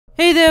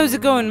Hey there, how's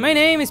it going? My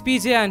name is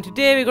Pejayar and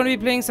today we're going to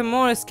be playing some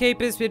more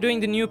Escapists. We're doing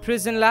the new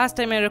prison. Last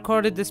time I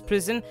recorded this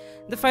prison,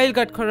 the file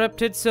got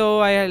corrupted, so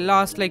I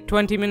lost like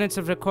 20 minutes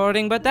of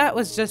recording, but that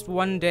was just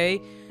one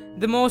day.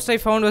 The most I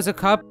found was a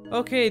cup.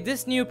 Okay,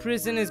 this new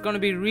prison is going to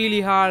be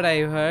really hard,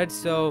 I heard,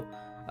 so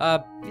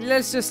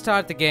let's just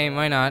start the game,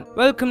 why not?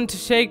 Welcome to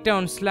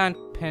Shakedown Slant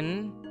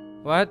Pen.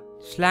 What?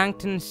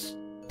 Slankton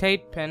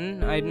State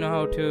Pen? I don't know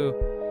how to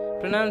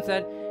pronounce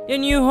that. Your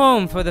new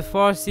home for the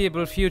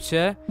foreseeable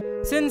future.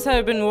 Since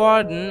I've been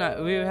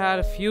warden, we've had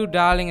a few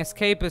darling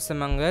escapists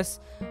among us,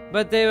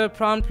 but they were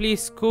promptly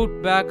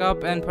scooped back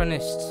up and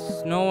punished.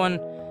 No one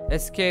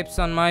escapes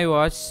on my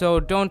watch, so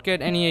don't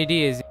get any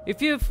ideas.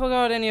 If you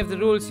forgot any of the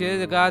rules here,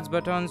 the guards'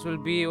 batons will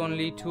be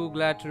only too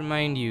glad to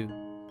remind you.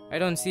 I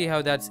don't see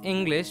how that's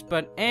English,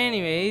 but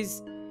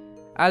anyways,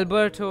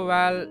 Alberto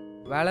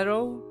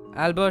Valero,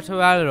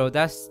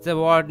 that's the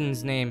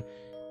warden's name.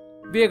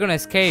 We're gonna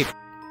escape.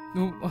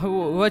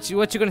 What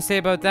you gonna say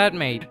about that,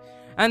 mate?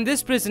 And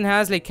this prison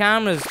has like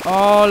cameras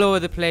all over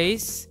the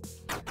place.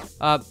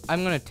 I'm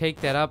gonna take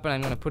that up and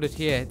I'm gonna put it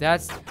here.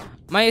 That's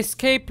my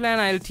escape plan.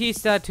 I'll teach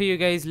that to you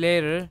guys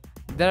later.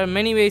 There are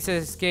many ways of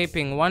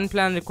escaping. One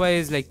plan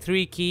requires like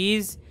 3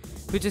 keys,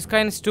 which is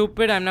kind of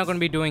stupid. I'm not gonna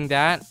be doing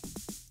that.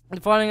 The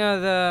following are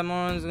the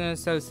morons gonna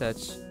sell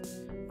such.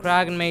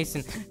 Crag and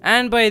Mason.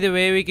 And by the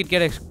way, we could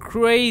get a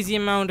crazy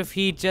amount of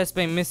heat just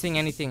by missing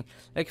anything.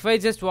 Like if I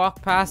just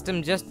walk past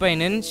him just by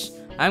an inch,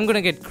 I'm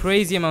gonna get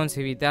crazy amounts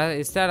of heat.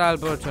 Is that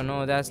Alberto?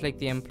 No, that's like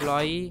the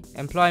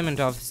employment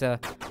officer.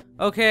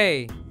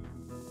 Okay.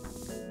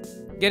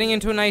 Getting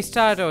into a nice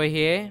start over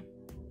here.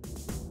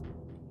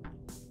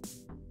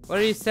 What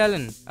are you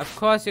selling? Of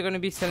course you're gonna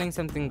be selling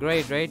something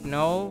great, right?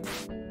 No.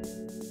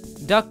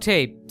 Duct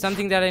tape.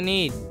 Something that I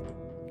need.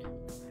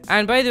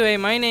 And by the way,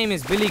 my name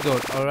is Billy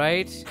Goat,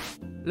 alright?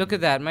 Look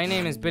at that. My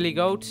name is Billy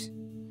Goat.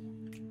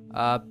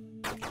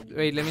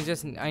 Wait, let me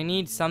just... I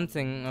need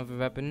something of a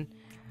weapon.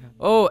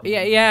 Oh,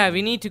 yeah,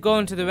 we need to go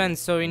into the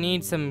vents, so we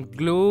need some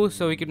glue,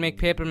 so we could make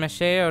paper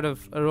mache out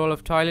of a roll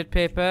of toilet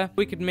paper.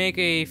 We could make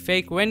a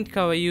fake vent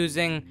cover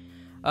using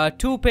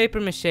 2 paper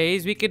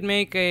maches. We could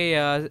make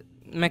a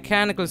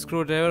mechanical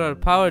screwdriver or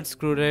powered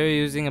screwdriver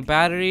using a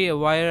battery, a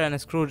wire, and a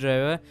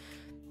screwdriver.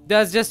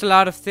 There's just a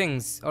lot of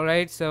things,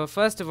 alright? So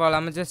first of all,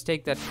 I'm gonna just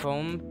take that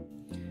comb.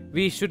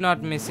 We should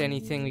not miss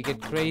anything. We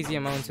get crazy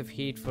amounts of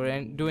heat for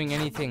doing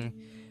anything.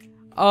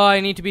 Oh, I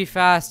need to be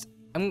fast.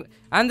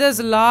 And there's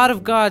a lot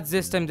of guards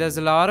this time. There's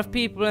a lot of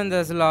people and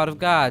there's a lot of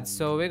guards.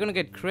 So we're gonna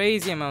get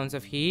crazy amounts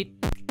of heat.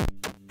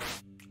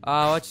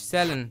 What you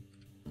selling?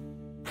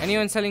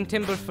 Anyone selling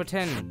timber for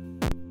 10?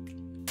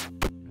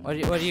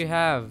 What do you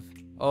have?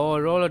 Oh,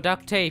 a roll of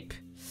duct tape.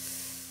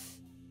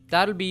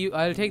 That'll be...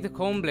 I'll take the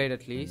comb blade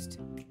at least.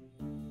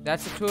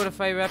 That's a 2 out of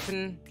 5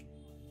 weapon.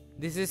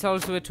 This is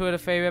also a 2 out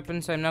of 5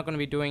 weapon, so I'm not gonna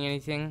be doing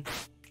anything.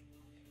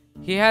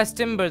 He has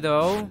timber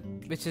though,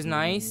 which is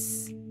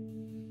nice.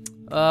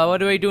 What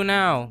do I do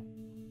now?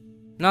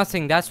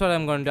 Nothing. That's what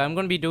I'm gonna do. I'm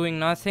gonna be doing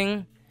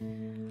nothing.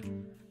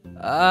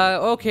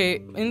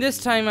 Okay. In this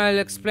time, I'll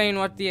explain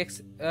what the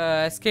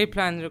escape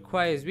plan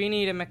requires. We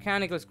need a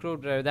mechanical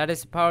screwdriver. That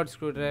is a powered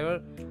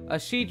screwdriver. A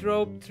sheet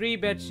rope, 3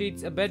 bed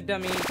sheets, a bed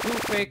dummy, 2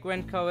 fake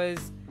vent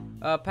covers,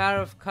 a pair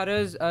of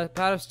cutters, a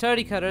pair of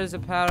sturdy cutters, a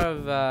pair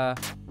of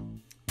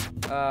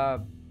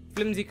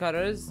flimsy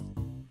cutters,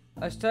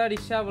 a sturdy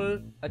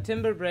shovel, a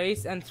timber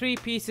brace, and 3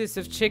 pieces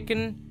of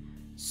chicken,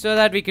 so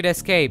that we could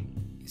escape.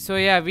 So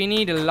yeah, we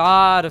need a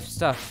lot of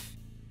stuff.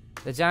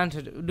 The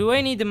janitor. Do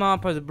I need the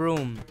mop or the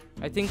broom?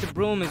 I think the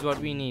broom is what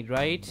we need,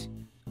 right?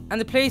 And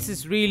the place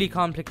is really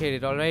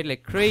complicated, alright?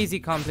 Like crazy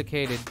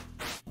complicated.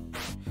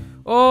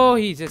 Oh,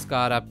 he just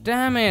got up.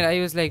 Damn it. I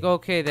was like,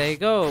 okay, there you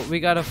go. We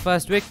got a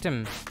first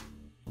victim.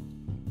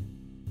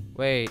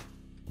 Wait.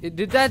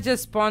 Did that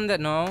just spawn that?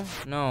 No.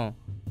 No.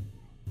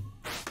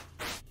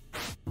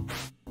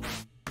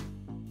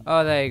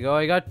 Oh, there you go.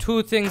 I got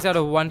 2 things out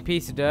of 1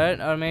 piece of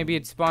dirt. Or maybe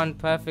it spawned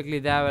perfectly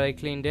there where I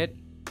cleaned it.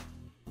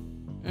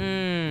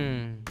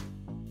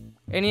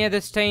 Any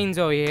other stains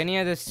over here? Any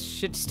other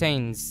shit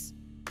stains?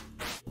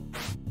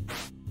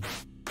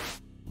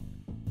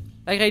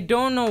 Like, I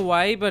don't know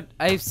why, but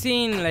I've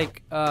seen,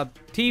 like,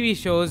 TV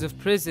shows of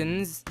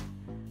prisons.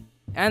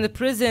 And the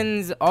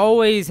prisons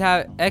always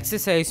have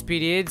exercise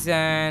periods.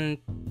 And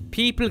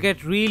people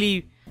get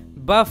really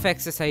buff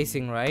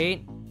exercising,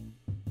 right?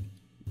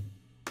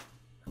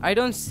 I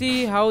don't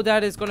see how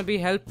that is going to be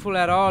helpful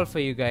at all for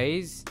you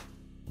guys.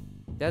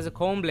 There's a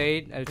comb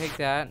blade. I'll take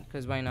that,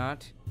 because why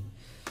not?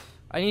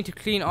 I need to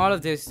clean all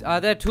of this.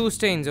 There are 2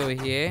 stains over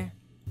here.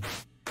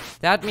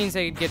 That means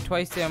I could get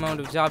twice the amount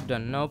of job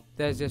done. Nope,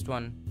 there's just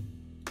 1.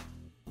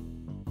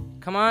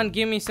 Come on,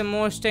 give me some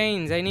more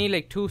stains. I need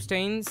like 2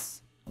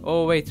 stains.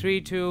 Oh, wait,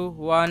 3, 2,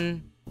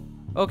 1.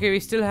 Okay, we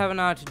still have an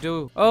hour to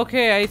do.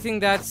 Okay, I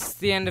think that's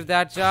the end of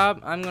that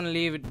job. I'm going to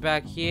leave it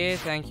back here.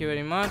 Thank you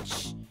very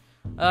much.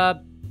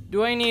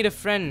 Do I need a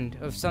friend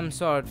of some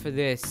sort for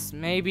this?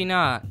 Maybe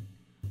not.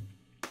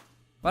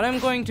 What I'm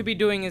going to be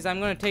doing is I'm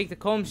going to take the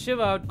comb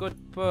shiv out.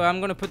 I'm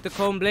going to put the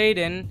comb blade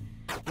in.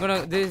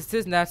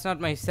 That's not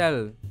my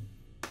cell.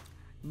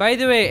 By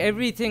the way,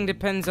 everything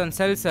depends on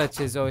cell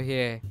searches over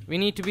here. We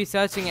need to be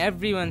searching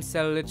everyone's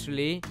cell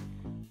literally,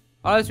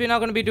 or else we're not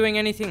gonna be doing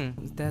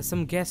anything. There's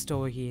some guest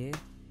over here.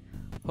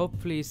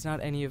 Hopefully it's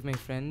not any of my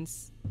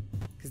friends,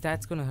 because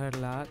that's gonna hurt a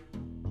lot.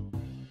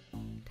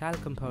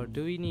 Talcum powder.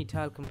 Do we need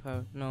talcum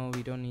powder? No,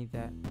 we don't need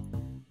that.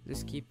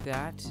 Just keep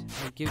that.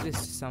 I'll give this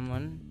to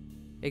someone.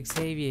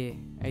 Xavier.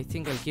 I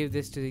think I'll give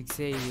this to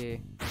Xavier.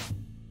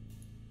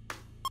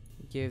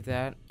 Give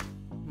that.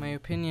 My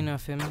opinion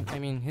of him,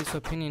 his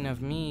opinion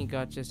of me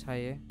got just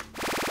higher.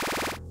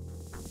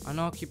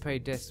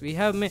 Unoccupied desk. We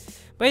have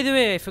by the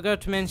way, I forgot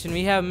to mention,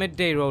 we have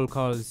midday roll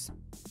calls.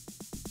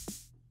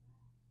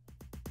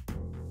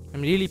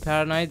 I'm really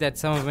paranoid that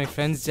some of my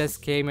friends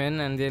just came in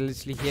and they're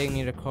literally hearing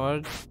me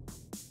record.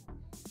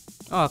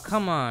 Oh,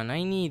 come on,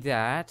 I need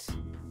that.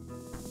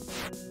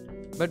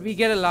 But we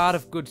get a lot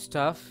of good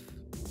stuff,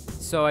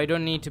 so I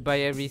don't need to buy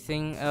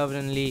everything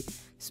urgently.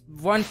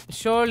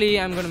 Surely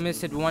I'm gonna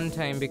miss it one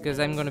time, because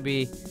I'm gonna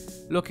be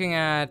looking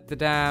at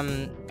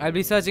the I'll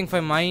be searching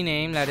for my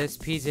name, that is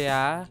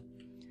Pejayar,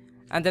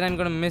 and then I'm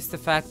gonna miss the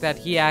fact that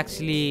he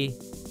actually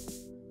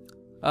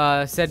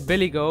said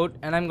Billy Goat,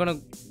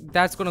 and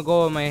that's gonna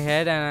go over my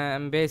head, and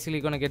I'm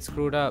basically gonna get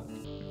screwed up.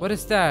 What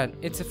is that?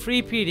 It's a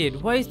free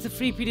period. Why is the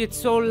free period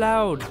so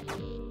loud?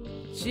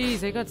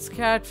 Jeez, I got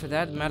scared for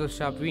that. Metal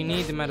shop. We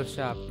need the metal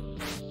shop.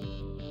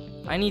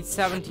 I need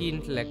 70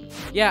 intellect.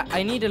 Yeah,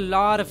 I need a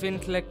lot of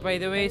intellect, by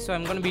the way, so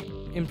I'm gonna be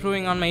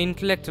improving on my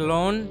intellect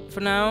alone for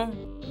now,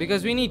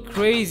 because we need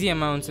crazy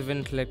amounts of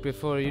intellect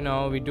before,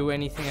 we do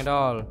anything at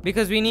all.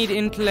 Because we need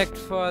intellect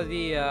for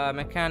the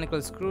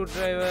mechanical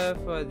screwdriver,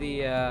 for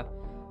the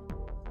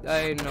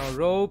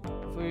rope.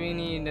 We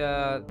need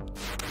a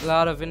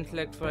lot of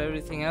intellect for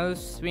everything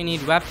else. We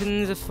need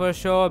weapons for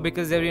sure,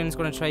 because everyone's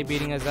gonna try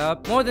beating us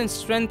up. More than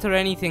strength or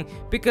anything,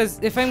 because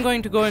if I'm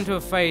going to go into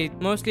a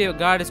fight, mostly a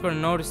guard is gonna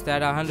notice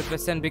that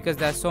 100%, because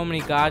there's so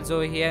many guards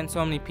over here and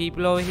so many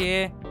people over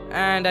here,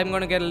 and I'm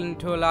gonna get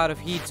into a lot of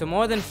heat. So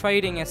more than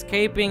fighting,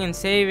 escaping and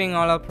saving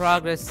all our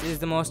progress is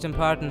the most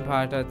important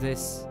part of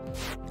this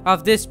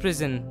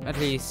prison, at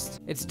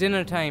least. It's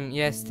dinner time.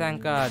 Yes,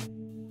 thank God.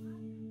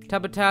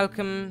 Tub of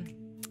talcum.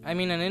 An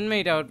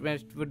inmate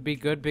outfit would be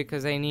good,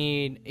 because I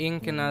need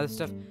ink and other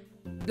stuff.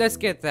 Let's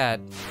get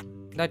that.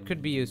 That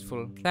could be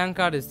useful. Thank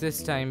God it's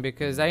this time,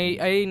 because I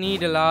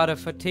need a lot of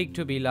fatigue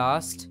to be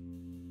lost.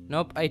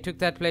 Nope, I took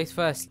that place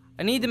first.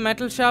 I need the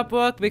metal shop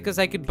work, because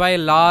I could buy a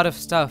lot of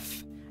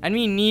stuff. And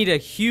we need a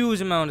huge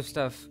amount of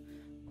stuff.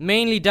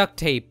 Mainly duct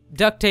tape.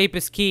 Duct tape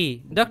is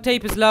key. Duct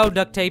tape is love,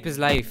 duct tape is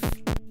life.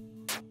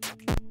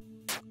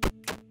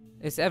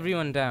 Is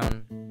everyone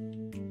down?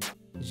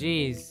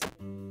 Jeez.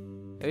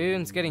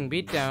 Everyone's getting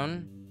beat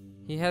down.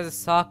 He has a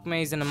sock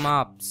maze and a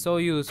mop. So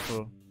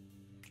useful.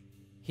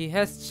 He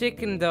has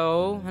chicken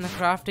though, and a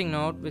crafting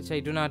note, which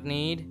I do not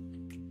need.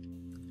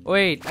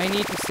 Wait, I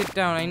need to sit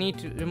down. I need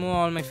to remove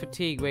all my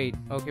fatigue. Wait,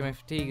 okay, my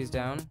fatigue is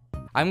down.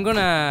 I'm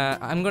gonna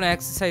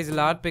exercise a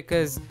lot,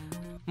 because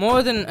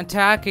more than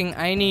attacking,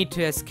 I need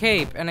to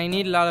escape, and I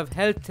need a lot of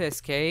health to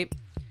escape,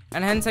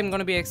 and hence I'm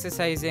gonna be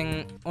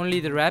exercising only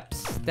the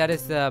reps. That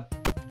is the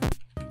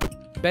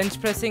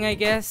bench pressing, I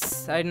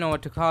guess. I don't know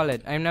what to call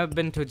it. I've never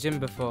been to a gym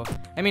before.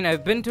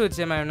 I've been to a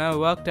gym. I've never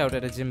worked out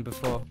at a gym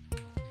before.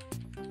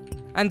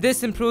 And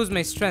this improves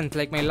my strength,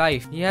 like my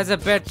life. He has a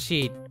bed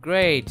sheet.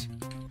 Great.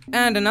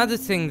 And another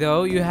thing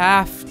though, you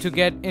have to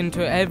get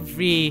into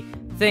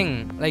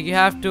everything. Like you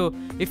have to,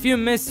 if you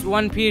miss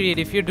one period,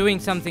 if you're doing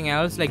something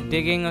else, like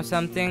digging or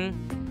something,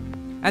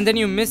 and then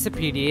you miss a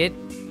period,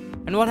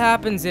 and what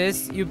happens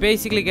is, you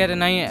basically get a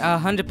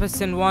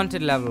 100%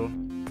 wanted level.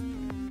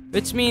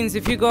 Which means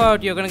if you go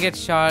out, you're gonna get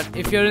shot.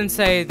 If you're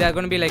inside, there are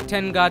gonna be like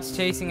 10 guards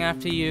chasing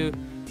after you.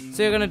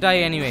 So you're gonna die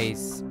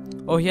anyways.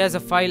 Oh, he has a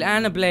file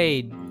and a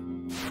blade.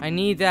 I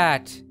need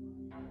that.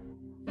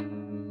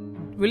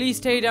 Will he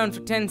stay down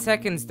for 10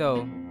 seconds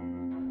though?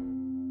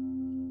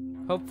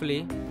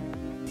 Hopefully.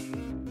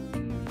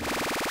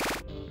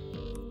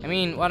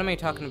 What am I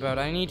talking about?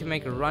 I need to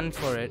make a run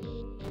for it.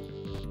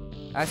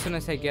 As soon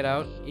as I get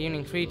out.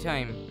 Evening free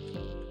time.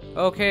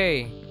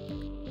 Okay.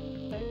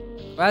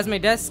 Where's my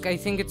desk? I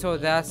think it's over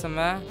there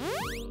somewhere.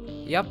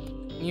 Yup,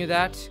 knew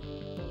that.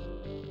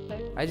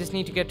 I just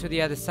need to get to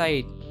the other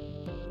side.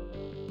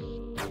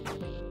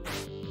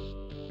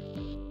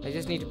 I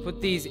just need to put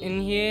these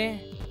in here.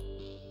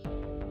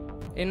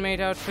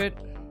 Inmate outfit.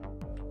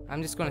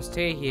 I'm just gonna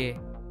stay here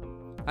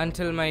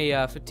until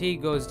my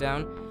fatigue goes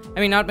down.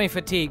 Not my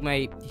fatigue,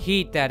 my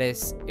heat, that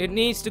is. It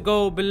needs to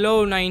go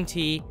below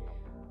 90.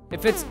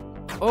 If it's...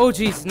 Oh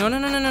jeez, no.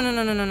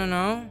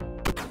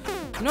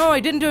 No, I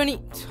didn't do any...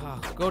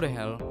 Oh, go to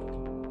hell.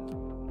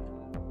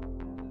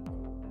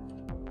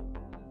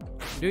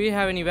 Do you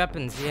have any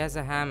weapons? He has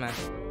a hammer.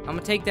 I'm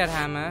gonna take that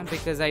hammer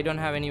because I don't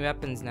have any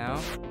weapons now.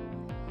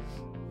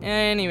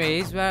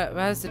 Anyways,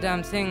 where's the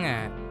damn thing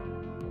at?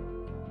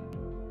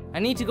 I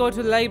need to go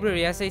to the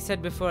library. As I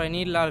said before, I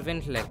need a lot of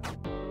intellect.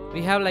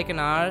 We have like an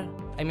hour,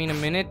 a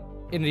minute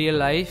in real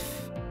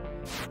life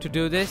to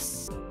do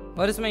this.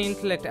 What is my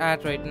intellect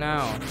at right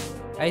now?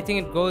 I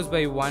think it goes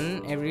by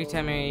 1 every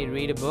time I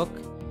read a book.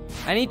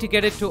 I need to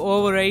get it to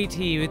over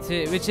 80,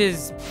 which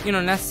is, you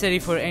know, necessary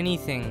for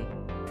anything.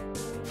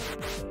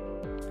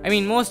 I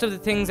mean, most of the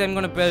things I'm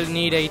gonna build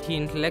need 80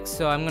 intellect,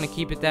 so I'm gonna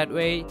keep it that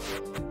way.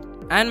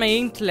 And my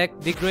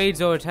intellect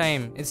degrades over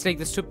time. It's like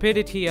the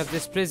stupidity of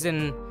this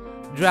prison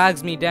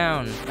drags me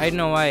down. I don't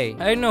know why.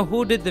 I don't know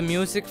who did the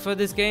music for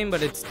this game,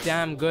 but it's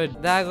damn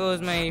good. There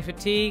goes my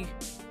fatigue.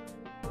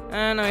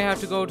 And now I have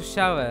to go to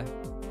shower.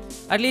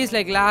 At least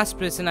like last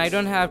prison, I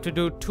don't have to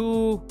do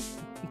two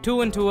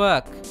into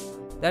work.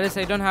 That is,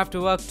 I don't have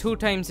to work 2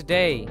 times a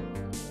day.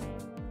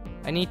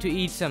 I need to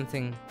eat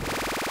something.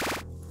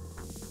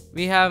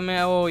 We have,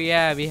 oh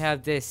yeah, we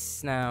have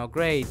this now.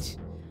 Great.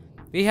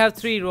 We have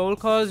 3 roll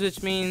calls,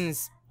 which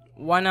means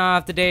 1 hour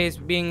of the day is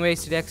being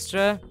wasted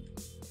extra.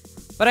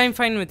 But I'm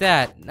fine with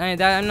that.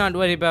 I'm not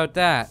worried about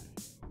that.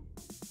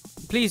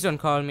 Please don't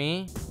call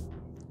me.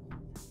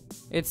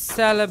 It's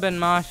Celeb and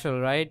Marshall,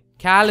 right?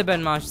 Caleb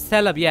and Marshall.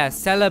 Celeb, yeah,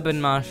 Celeb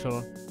and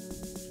Marshall.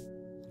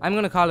 I'm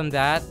gonna call him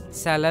that.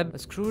 Celeb. A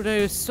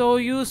screwdriver is so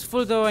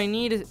useful though. I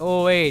need it.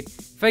 Oh wait.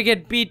 If I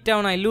get beat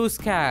down, I lose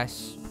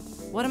cash.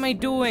 What am I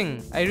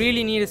doing? I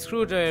really need a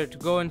screwdriver to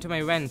go into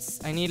my vents.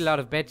 I need a lot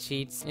of bed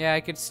sheets. Yeah,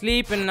 I could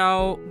sleep, and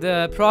now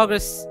the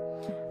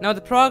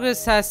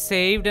progress has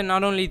saved, and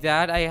not only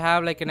that, I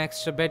have like an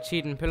extra bed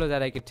sheet and pillow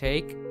that I could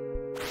take.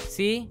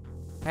 See?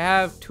 I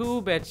have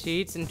 2 bed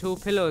sheets and 2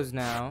 pillows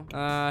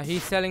now.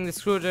 He's selling the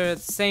screwdriver at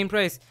the same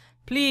price.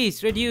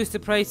 Please reduce the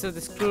price of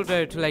the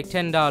screwdriver to like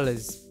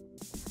 $10.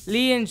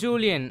 Lee and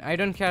Julian, I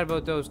don't care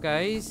about those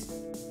guys.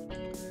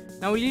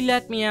 Now will you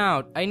let me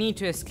out? I need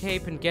to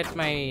escape and get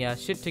my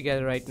shit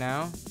together right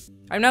now.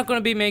 I'm not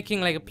gonna be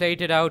making like a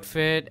plated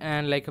outfit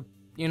and like a,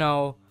 you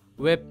know,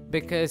 whip,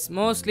 because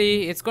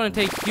mostly it's gonna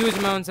take huge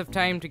amounts of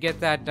time to get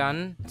that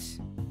done.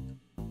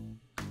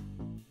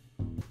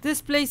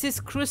 This place is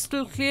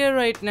crystal clear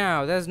right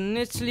now. There's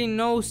literally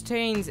no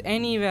stains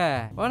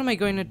anywhere. What am I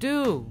going to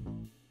do?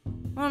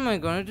 What am I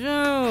gonna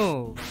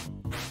do?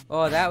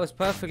 Oh, that was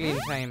perfectly in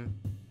time.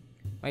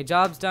 My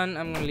job's done.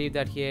 I'm gonna leave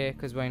that here,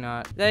 because why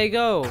not? There you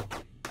go.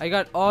 I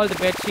got all the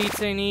bed sheets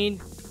I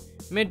need.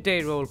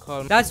 Midday roll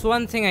call. That's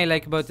one thing I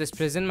like about this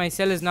prison. My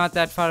cell is not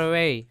that far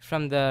away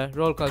from the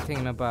roll call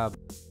thingamabob.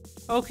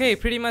 Okay,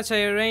 pretty much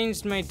I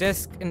arranged my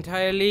desk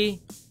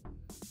entirely,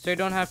 so I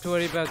don't have to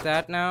worry about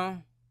that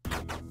now.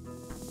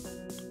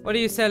 What are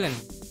you selling?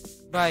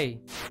 Bye.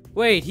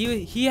 Wait,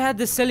 he had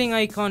the selling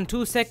icon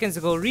 2 seconds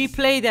ago.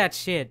 Replay that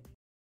shit.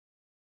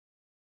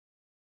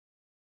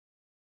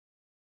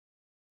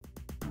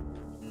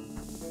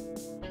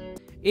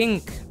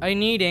 Ink. I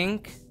need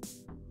ink.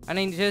 And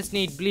I just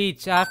need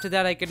bleach. After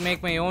that I could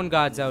make my own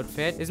guard's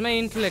outfit. Is my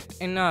intellect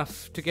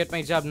enough to get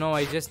my job? No,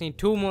 I just need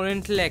 2 more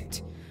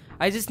intellect.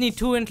 I just need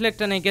 2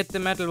 intellect and I get the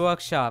metal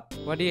workshop.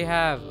 What do you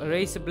have? A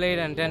razor blade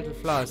and dental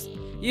floss.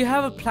 You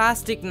have a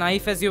plastic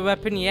knife as your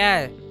weapon?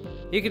 Yeah.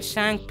 You could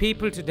shank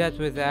people to death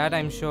with that,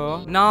 I'm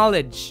sure.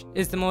 Knowledge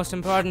is the most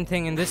important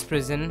thing in this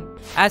prison,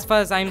 as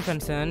far as I'm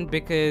concerned,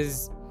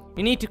 because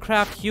you need to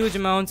craft huge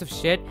amounts of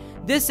shit.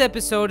 This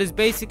episode is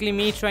basically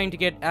me trying to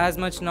get as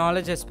much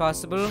knowledge as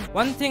possible.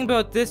 One thing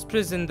about this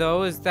prison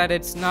though is that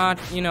it's not,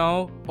 you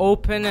know,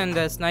 open, and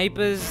the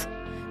snipers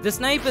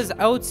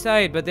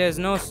outside, but there's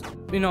no,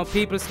 you know,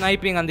 people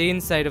sniping on the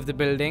inside of the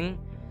building.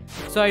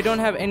 So I don't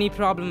have any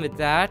problem with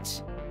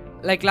that.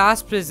 Like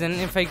last prison,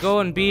 if I go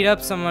and beat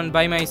up someone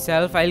by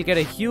myself, I'll get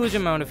a huge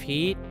amount of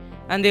heat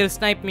and they'll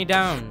snipe me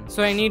down.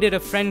 So I needed a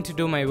friend to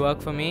do my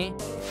work for me.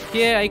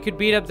 Here I could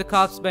beat up the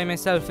cops by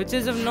myself, which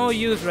is of no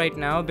use right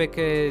now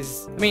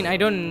because, I mean, I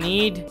don't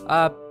need,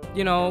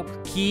 you know,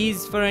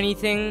 keys for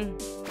anything.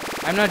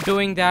 I'm not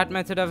doing that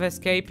method of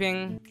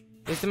escaping.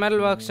 Is the metal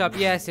workshop?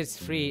 Yes, it's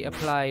free.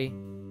 Apply.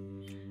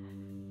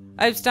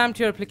 I've stamped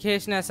your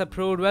application as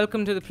approved.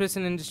 Welcome to the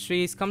prison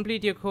industries.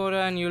 Complete your quota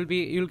and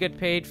you'll get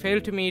paid.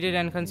 Fail to meet it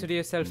and consider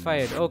yourself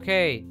fired.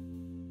 Okay.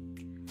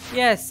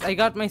 Yes, I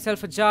got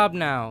myself a job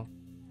now.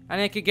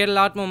 And I could get a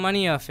lot more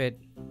money off it.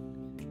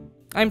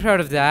 I'm proud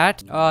of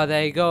that. Oh,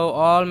 there you go.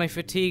 All my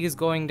fatigue is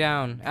going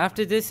down.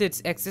 After this,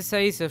 it's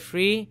exercise or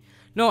free.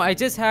 No, I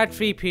just had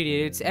free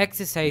period. It's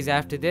exercise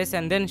after this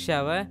and then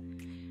shower.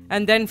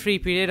 And then free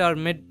period or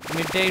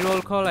midday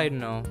roll call. I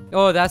don't know.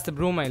 Oh, that's the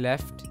broom I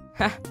left.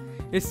 Ha.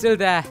 It's still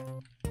there.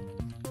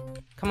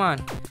 Come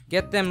on,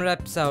 get them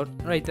reps out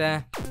right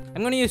there.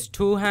 I'm gonna use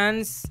 2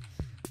 hands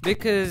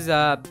because,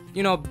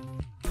 you know,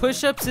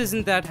 push-ups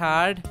isn't that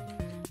hard,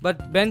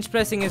 but bench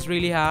pressing is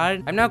really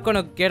hard. I'm not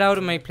gonna get out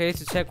of my place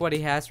to check what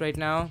he has right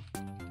now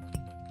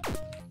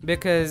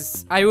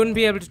because I wouldn't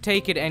be able to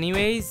take it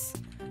anyways,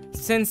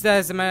 since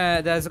there's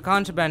a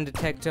contraband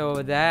detector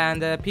over there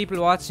and there are people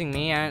watching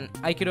me, and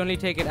I could only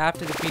take it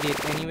after the period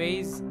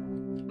anyways.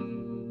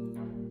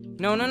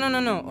 No, no, no, no,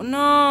 no.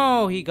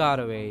 No, he got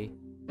away.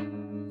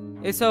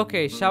 It's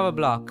okay, shower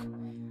block.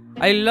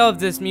 I love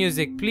this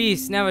music.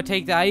 Please, never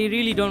take that. I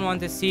really don't want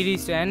this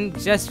series to end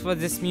just for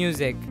this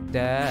music.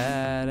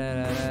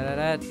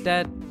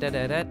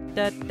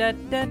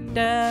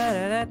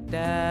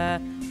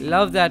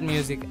 Love that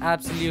music,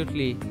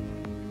 absolutely.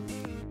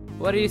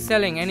 What are you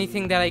selling?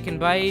 Anything that I can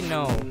buy?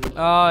 No.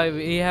 Oh,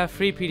 we have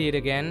free period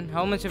again.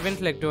 How much of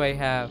intellect do I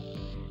have?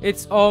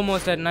 It's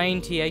almost at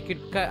 90. I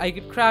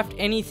could craft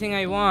anything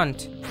I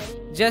want.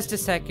 Just a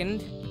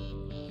second.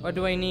 What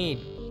do I need?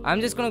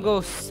 I'm just gonna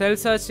go cell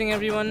searching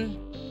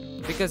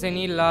everyone because I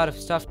need a lot of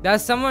stuff.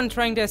 There's someone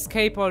trying to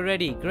escape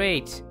already.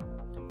 Great.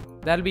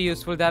 That'll be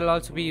useful. That'll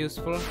also be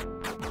useful.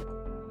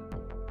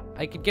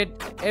 I could get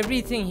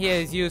everything here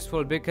is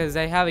useful because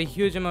I have a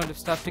huge amount of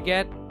stuff to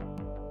get.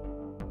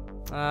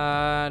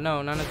 No,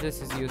 none of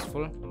this is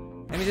useful.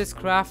 Let me just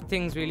craft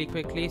things really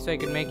quickly so I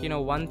can make, you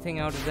know, one thing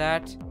out of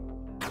that.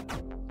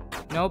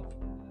 Nope.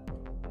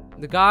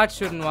 The guard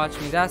shouldn't watch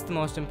me. That's the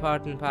most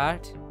important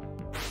part.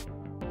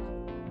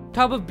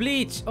 Tub of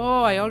bleach.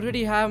 Oh, I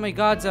already have my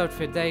guard's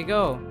outfit. There you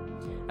go.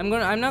 I'm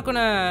not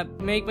gonna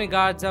make my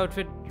guard's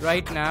outfit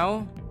right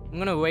now. I'm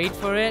gonna wait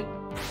for it.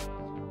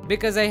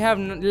 Because I have,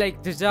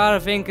 like, the jar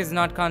of ink is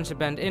not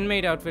contraband.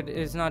 Inmate outfit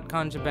is not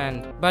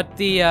contraband. But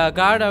the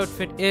guard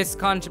outfit is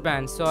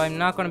contraband. So I'm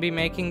not going to be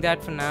making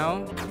that for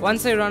now.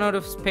 Once I run out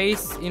of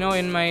space, you know,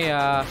 in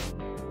my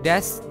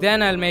desk,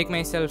 then I'll make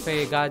myself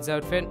a guard's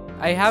outfit.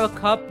 I have a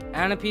cup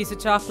and a piece of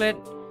chocolate.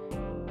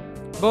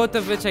 Both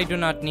of which I do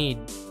not need.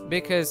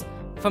 Because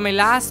for my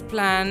last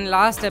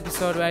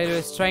episode where I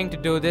was trying to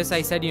do this,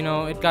 I said, you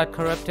know, it got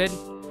corrupted.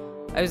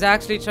 I was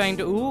actually trying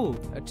to... Ooh,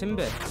 a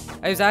timber.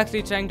 I was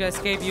actually trying to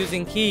escape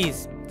using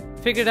keys.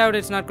 Figured out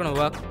it's not gonna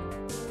work.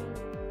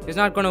 It's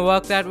not gonna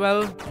work that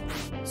well.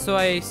 So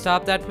I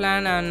stopped that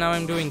plan and now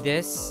I'm doing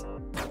this.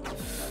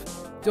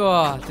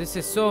 Oh, this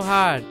is so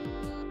hard.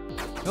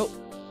 Nope.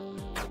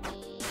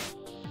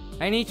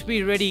 I need to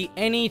be ready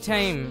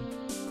anytime.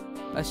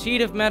 A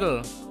sheet of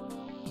metal.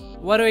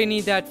 What do I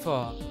need that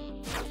for?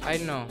 I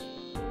don't know.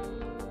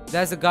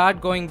 There's a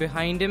guard going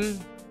behind him.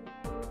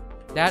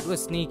 That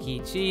was sneaky.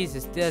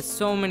 Jesus, there's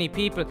so many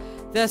people.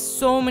 There's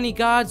so many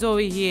guards over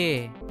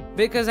here.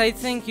 Because I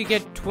think you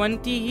get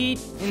 20 heat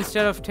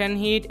instead of 10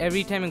 heat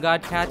every time a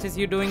guard catches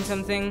you doing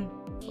something.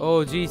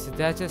 Oh, Jesus,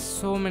 there's just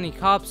so many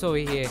cops over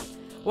here.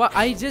 Well,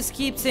 I just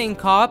keep saying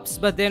cops,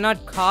 but they're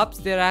not cops.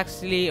 They're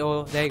actually...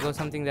 Oh, there you go,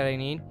 something that I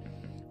need.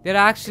 They're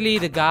actually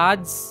the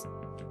guards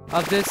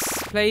of this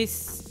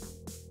place.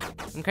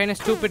 I'm kind of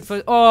stupid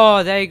for...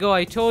 Oh, there you go,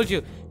 I told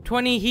you.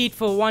 20 heat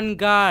for one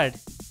guard.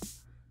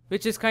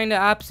 Which is kind of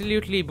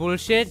absolutely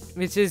bullshit.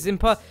 Which is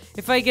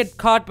if I get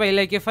caught by,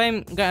 like,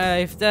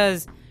 if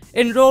there's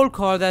in roll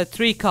call there are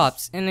 3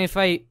 cops, and if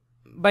I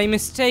by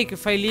mistake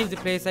if I leave the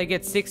place I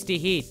get 60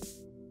 heat.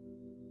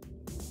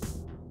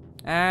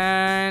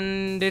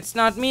 And it's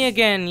not me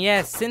again.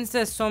 Yes, since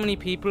there's so many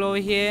people over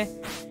here,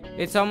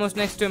 it's almost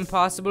next to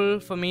impossible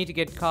for me to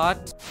get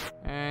caught.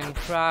 And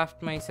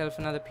craft myself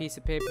another piece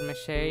of paper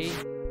mache.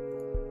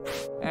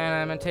 And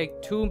I'm gonna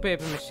take 2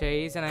 paper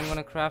maches and I'm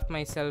gonna craft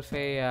myself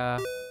a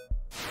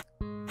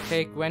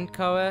fake vent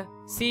cover.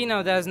 See,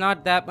 now there's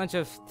not that much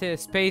of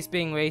space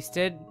being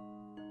wasted.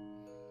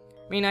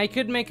 I mean, I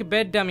could make a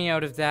bed dummy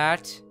out of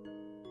that.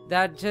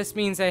 That just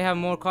means I have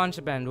more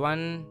contraband.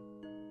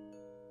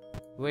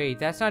 Wait,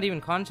 that's not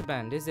even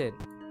contraband, is it?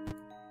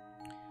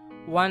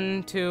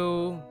 1,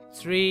 2,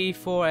 3,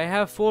 4. I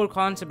have 4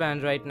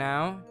 contraband right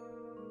now.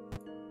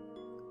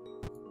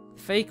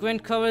 Fake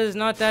vent cover is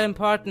not that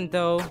important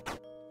though.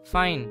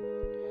 Fine.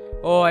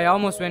 Oh, I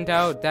almost went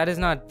out. That is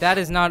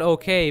not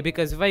okay,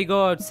 because if I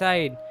go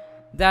outside,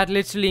 that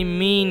literally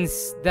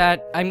means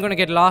that I'm gonna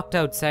get locked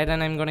outside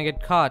and I'm gonna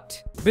get caught.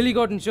 Billy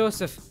Goat and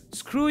Joseph.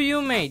 Screw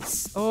you,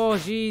 mates. Oh,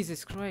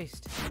 Jesus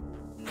Christ.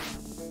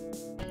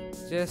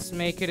 Just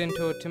make it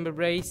into a timber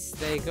brace.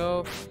 There you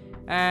go.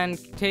 And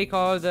take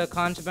all the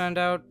contraband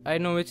out. I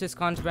know which is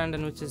contraband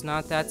and which is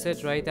not. That's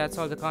it, right? That's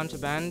all the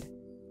contraband.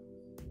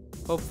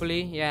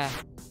 Hopefully, yeah.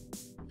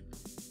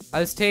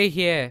 I'll stay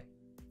here.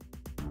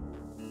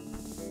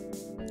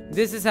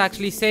 This is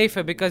actually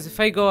safer because if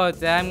I go out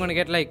there, I'm gonna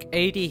get like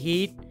 80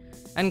 heat.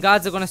 And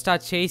guards are gonna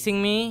start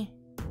chasing me.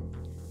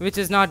 Which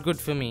is not good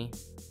for me.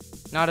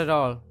 Not at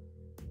all.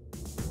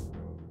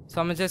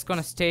 So I'm just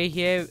gonna stay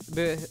here.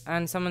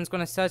 And someone's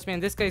gonna search me.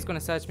 And this guy's gonna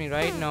search me,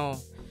 right? No.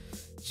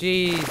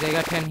 Jeez, I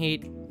got 10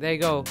 heat. There you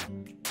go.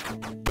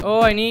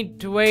 Oh, I need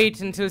to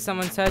wait until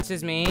someone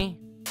searches me.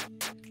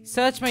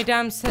 Search my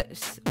damn cell.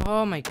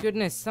 Oh my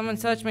goodness, someone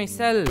search my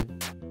cell.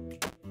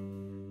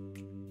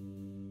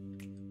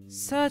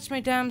 Search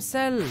my damn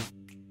cell.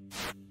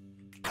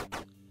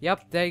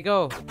 Yep, there you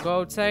go.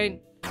 Go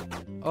outside.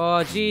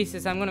 Oh,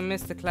 Jesus, I'm gonna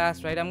miss the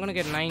class, right? I'm gonna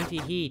get 90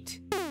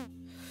 heat.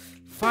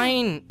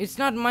 Fine, it's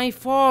not my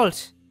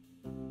fault.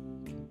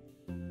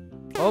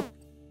 Oh,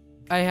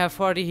 I have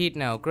 40 heat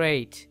now.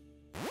 Great.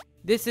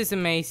 This is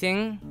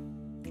amazing.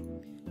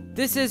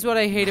 This is what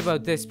I hate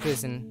about this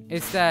prison.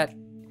 It's that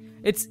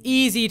it's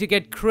easy to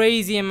get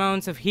crazy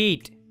amounts of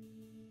heat.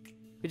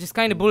 Which is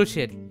kind of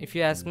bullshit, if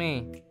you ask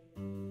me.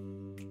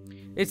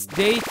 It's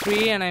day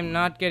 3 and I'm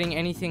not getting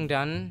anything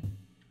done.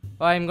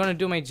 Oh, I'm gonna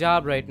do my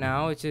job right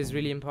now, which is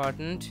really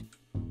important.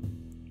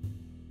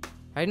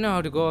 I don't know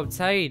how to go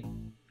outside.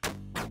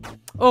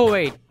 Oh,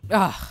 wait.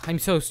 I'm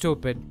so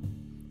stupid.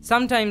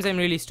 Sometimes I'm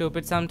really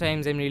stupid,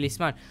 sometimes I'm really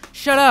smart.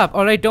 Shut up!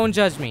 Alright, don't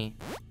judge me.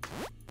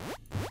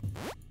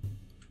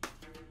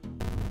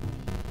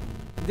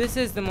 This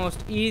is the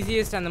most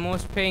easiest and the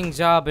most paying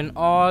job in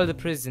all the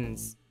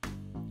prisons.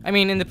 I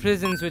mean, in the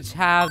prisons which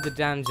have the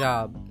damn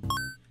job.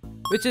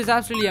 Which is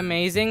absolutely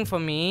amazing for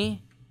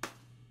me.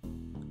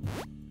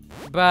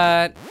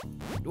 But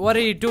what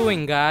are you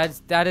doing,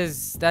 guards? That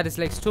is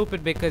like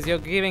stupid, because you're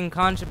giving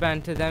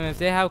contraband to them. If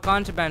they have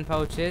contraband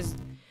pouches,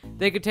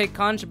 they could take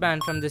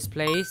contraband from this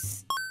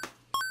place.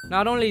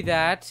 Not only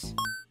that,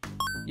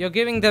 you're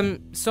giving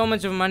them so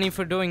much of money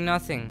for doing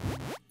nothing.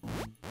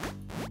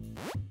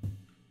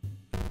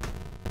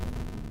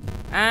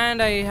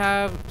 And I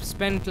have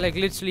spent like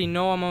literally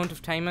no amount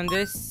of time on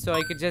this, so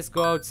I could just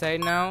go outside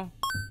now.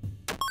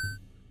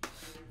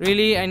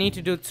 Really, I need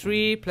to do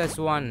 3 plus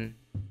 1.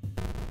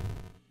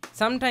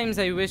 Sometimes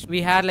I wish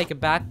we had like a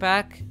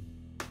backpack.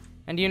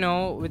 And you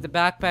know, with the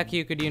backpack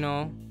you could, you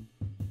know,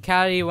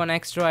 carry one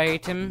extra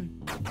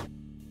item.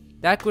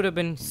 That could have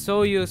been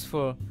so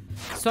useful.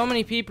 So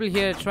many people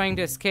here trying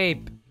to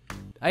escape.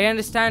 I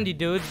understand you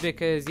dudes,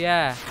 because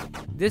yeah,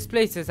 this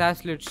place is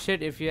absolute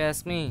shit if you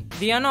ask me.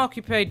 The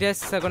unoccupied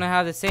desks are gonna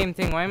have the same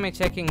thing. Why am I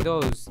checking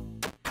those?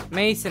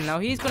 Mason, now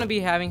he's gonna be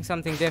having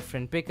something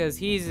different, because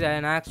he's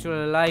an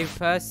actual live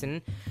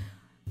person.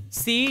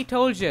 See,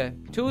 told you.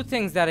 2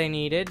 things that I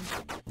needed.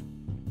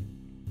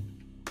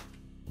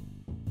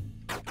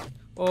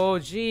 Oh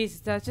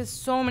jeez, there's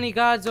just so many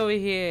guards over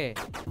here.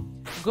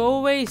 Go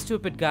away,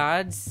 stupid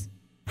guards.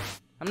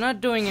 I'm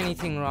not doing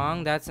anything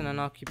wrong. That's an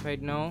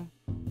unoccupied, no.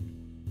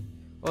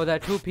 Oh, there are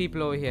 2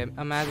 people over here.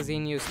 A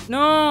magazine used.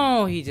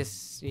 No, he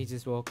just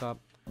woke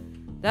up.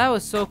 That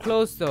was so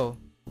close though.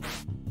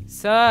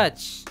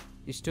 Search,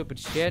 you stupid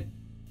shit.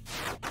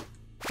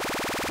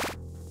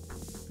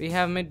 We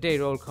have midday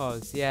roll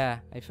calls. Yeah,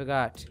 I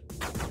forgot.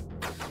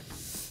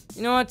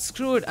 You know what?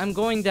 Screw it. I'm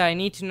going there. I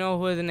need to know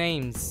who are the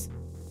names.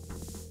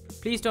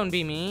 Please don't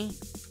be me.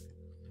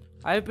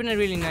 I've been a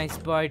really nice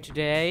boy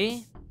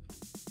today.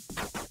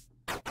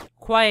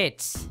 Quiet.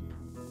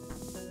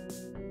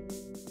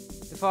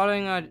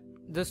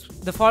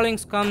 The following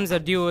comes a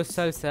duo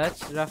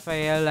self-search,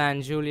 Raphael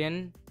and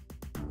Julian.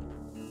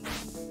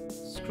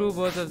 Screw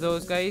both of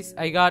those guys.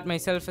 I got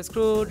myself a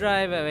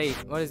screwdriver. Wait,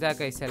 what is that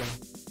guy selling?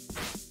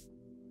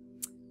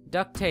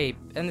 Duct tape,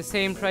 and the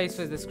same price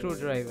for the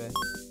screwdriver.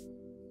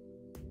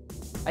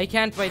 I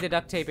can't buy the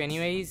duct tape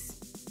anyways.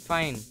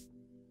 Fine.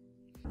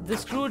 The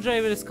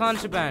screwdriver is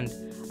contraband.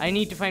 I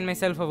need to find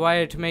myself a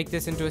wire to make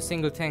this into a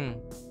single thing.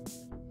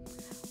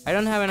 I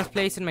don't have enough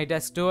place in my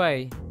desk, do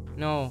I?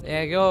 No.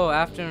 There you go,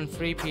 afternoon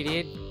free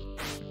period.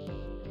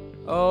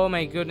 Oh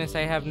my goodness,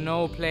 I have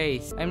no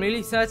place. I'm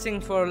really searching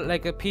for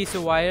like a piece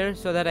of wire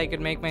so that I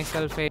could make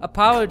myself a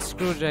powered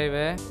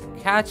screwdriver.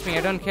 Catch me,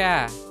 I don't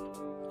care.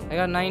 I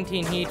got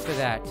 19 heat for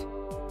that,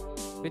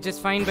 which is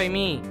fine by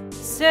me.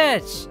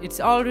 Search! It's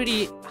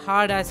already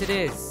hard as it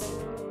is.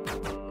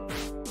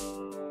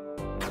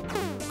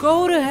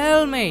 Go to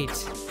hell,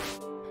 mate!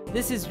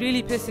 This is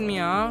really pissing me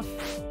off.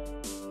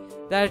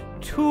 There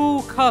are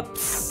 2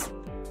 cups.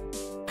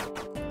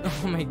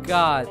 Oh my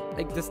god.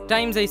 Like the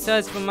times I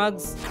searched for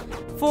mugs.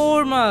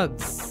 4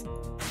 mugs.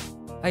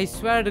 I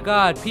swear to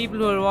god, people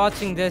who are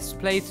watching this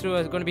playthrough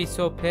are gonna be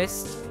so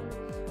pissed.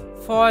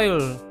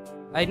 Foil.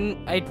 I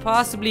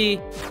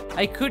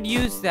could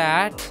use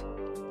that.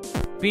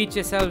 Beat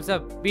yourselves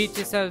up. Beat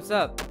yourselves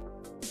up.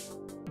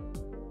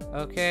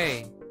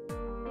 Okay.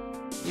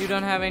 You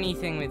don't have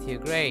anything with you.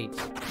 Great.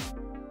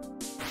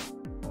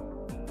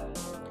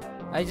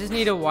 I just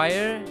need a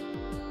wire.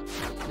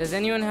 Does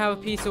anyone have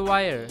a piece of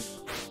wire?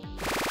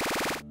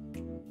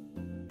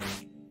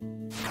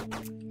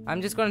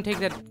 I'm just gonna take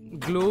that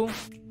glue,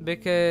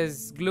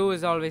 because glue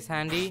is always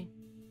handy.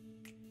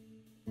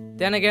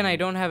 Then again, I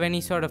don't have any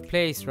sort of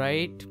place,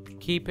 right?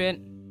 Keep it.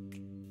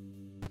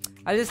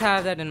 I'll just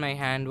have that in my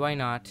hand, why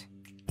not?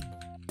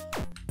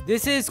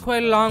 This is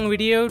quite a long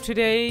video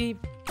today,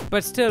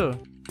 but still.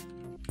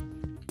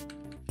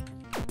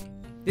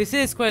 This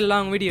is quite a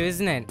long video,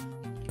 isn't it?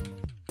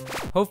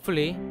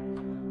 Hopefully.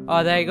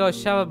 Oh, there you go,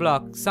 shower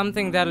block.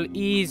 Something that'll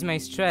ease my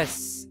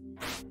stress.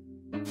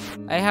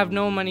 I have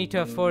no money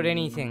to afford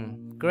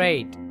anything.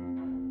 Great.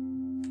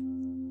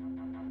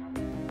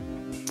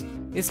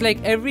 It's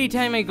like every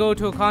time I go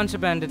to a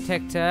contraband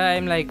detector,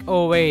 I'm like,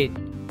 oh wait.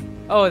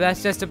 Oh,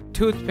 that's just a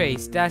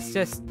toothpaste. That's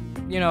just,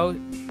 you know,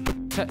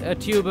 a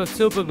tube of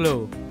super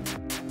glue.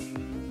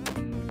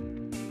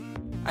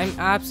 I'm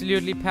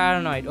absolutely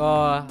paranoid.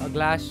 Oh, a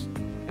glass.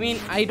 I mean,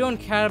 I don't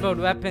care about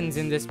weapons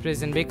in this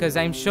prison because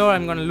I'm sure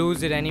I'm gonna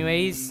lose it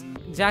anyways.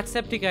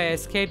 Jacksepticeye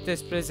escaped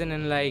this prison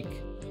in like,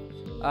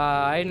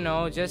 I don't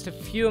know, just a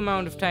few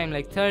amount of time,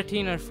 like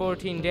 13 or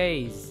 14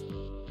 days.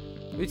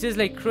 Which is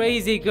like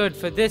crazy good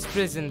for this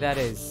prison, that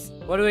is.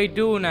 What do I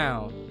do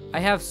now? I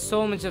have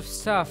so much of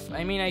stuff.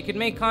 I mean, I could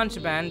make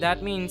contraband.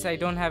 That means I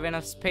don't have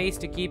enough space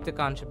to keep the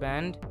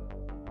contraband.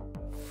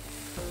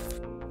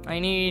 I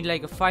need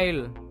like a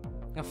file.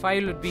 A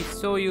file would be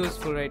so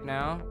useful right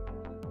now.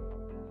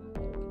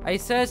 I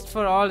searched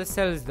for all the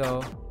cells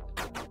though,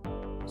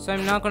 so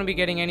I'm not gonna be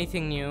getting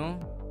anything new.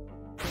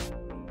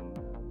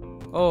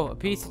 Oh, a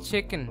piece of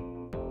chicken.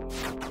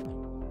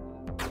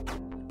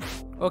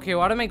 Okay,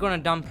 what am I gonna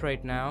dump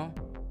right now?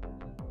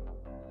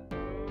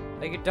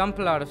 I could dump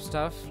a lot of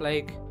stuff,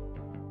 like...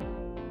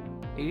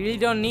 I really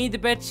don't need the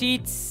bed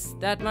sheets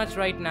that much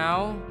right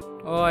now.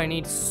 Oh, I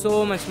need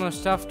so much more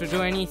stuff to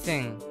do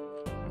anything.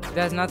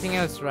 There's nothing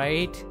else,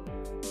 right?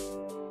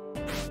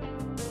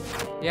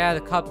 Yeah,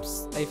 the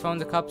cups. I found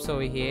the cups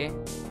over here.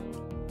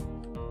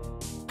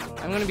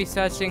 I'm gonna be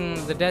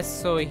searching the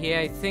desks over here.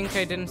 I think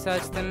I didn't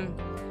search them.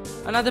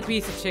 Another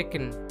piece of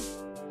chicken.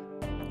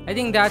 I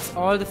think that's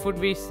all the food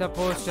we're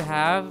supposed to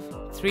have.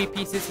 3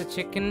 pieces of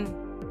chicken.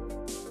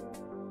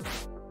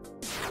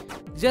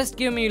 Just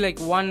give me like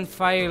one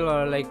file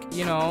or like,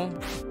 you know,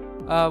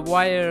 a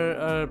wire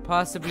or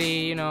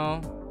possibly, you know.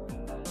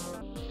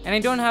 And I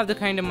don't have the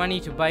kind of money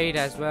to buy it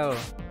as well.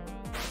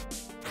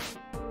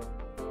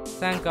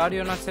 Thank God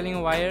you're not selling a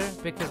wire,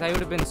 because I would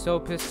have been so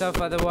pissed off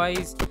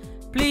otherwise.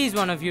 Please,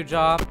 one of you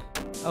drop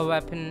a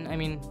weapon. I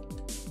mean,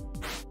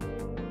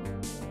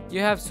 you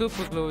have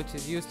super glue, which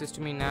is useless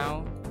to me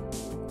now.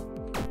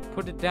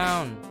 Put it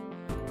down.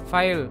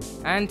 File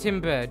and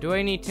timber. Do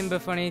I need timber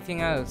for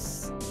anything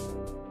else?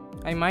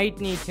 I might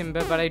need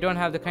timber, but I don't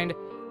have the kind of...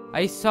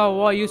 I saw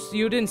what?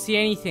 You didn't see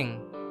anything.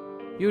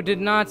 You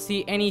did not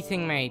see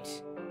anything,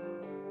 mate.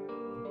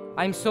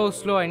 I'm so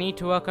slow. I need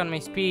to work on my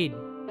speed.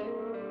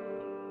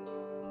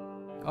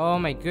 Oh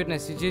my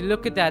goodness, did you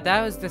look at that?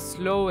 That was the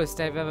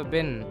slowest I've ever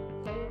been.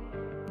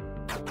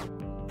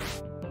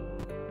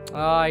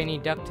 Oh, I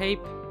need duct tape.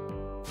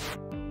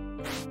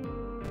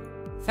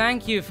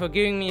 Thank you for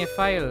giving me a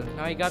file.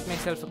 Now I got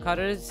myself a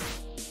cutters.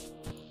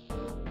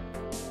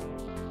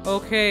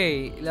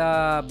 Okay,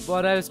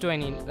 what else do I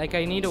need? Like,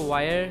 I need a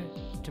wire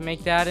to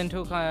make that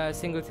into a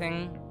single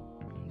thing.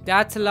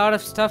 That's a lot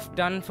of stuff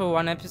done for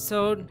one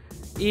episode.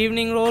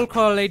 Evening roll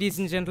call, ladies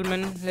and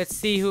gentlemen. Let's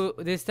see who...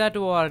 Is that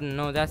the warden?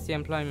 No, that's the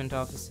employment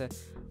officer.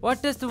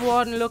 What does the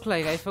warden look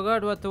like? I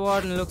forgot what the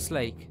warden looks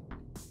like.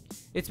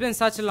 It's been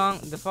such a long...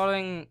 The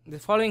following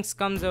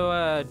scums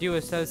are due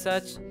a cell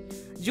search.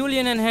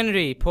 Julian and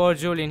Henry. Poor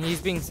Julian,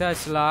 he's being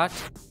searched a lot.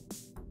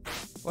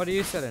 What are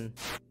you selling?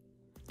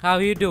 How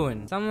are you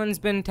doing? Someone's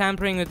been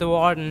tampering with the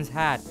warden's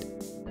hat.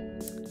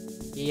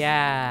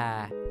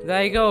 Yeah.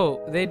 There you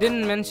go. They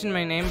didn't mention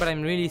my name, but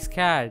I'm really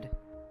scared.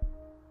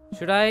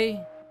 Should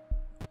I?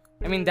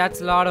 I mean, that's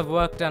a lot of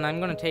work done.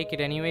 I'm gonna take it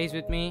anyways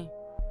with me.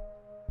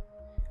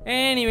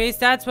 Anyways,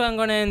 that's where I'm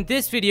gonna end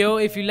this video.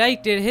 If you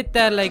liked it, hit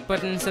that like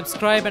button,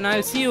 subscribe, and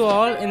I'll see you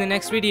all in the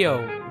next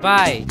video.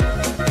 Bye.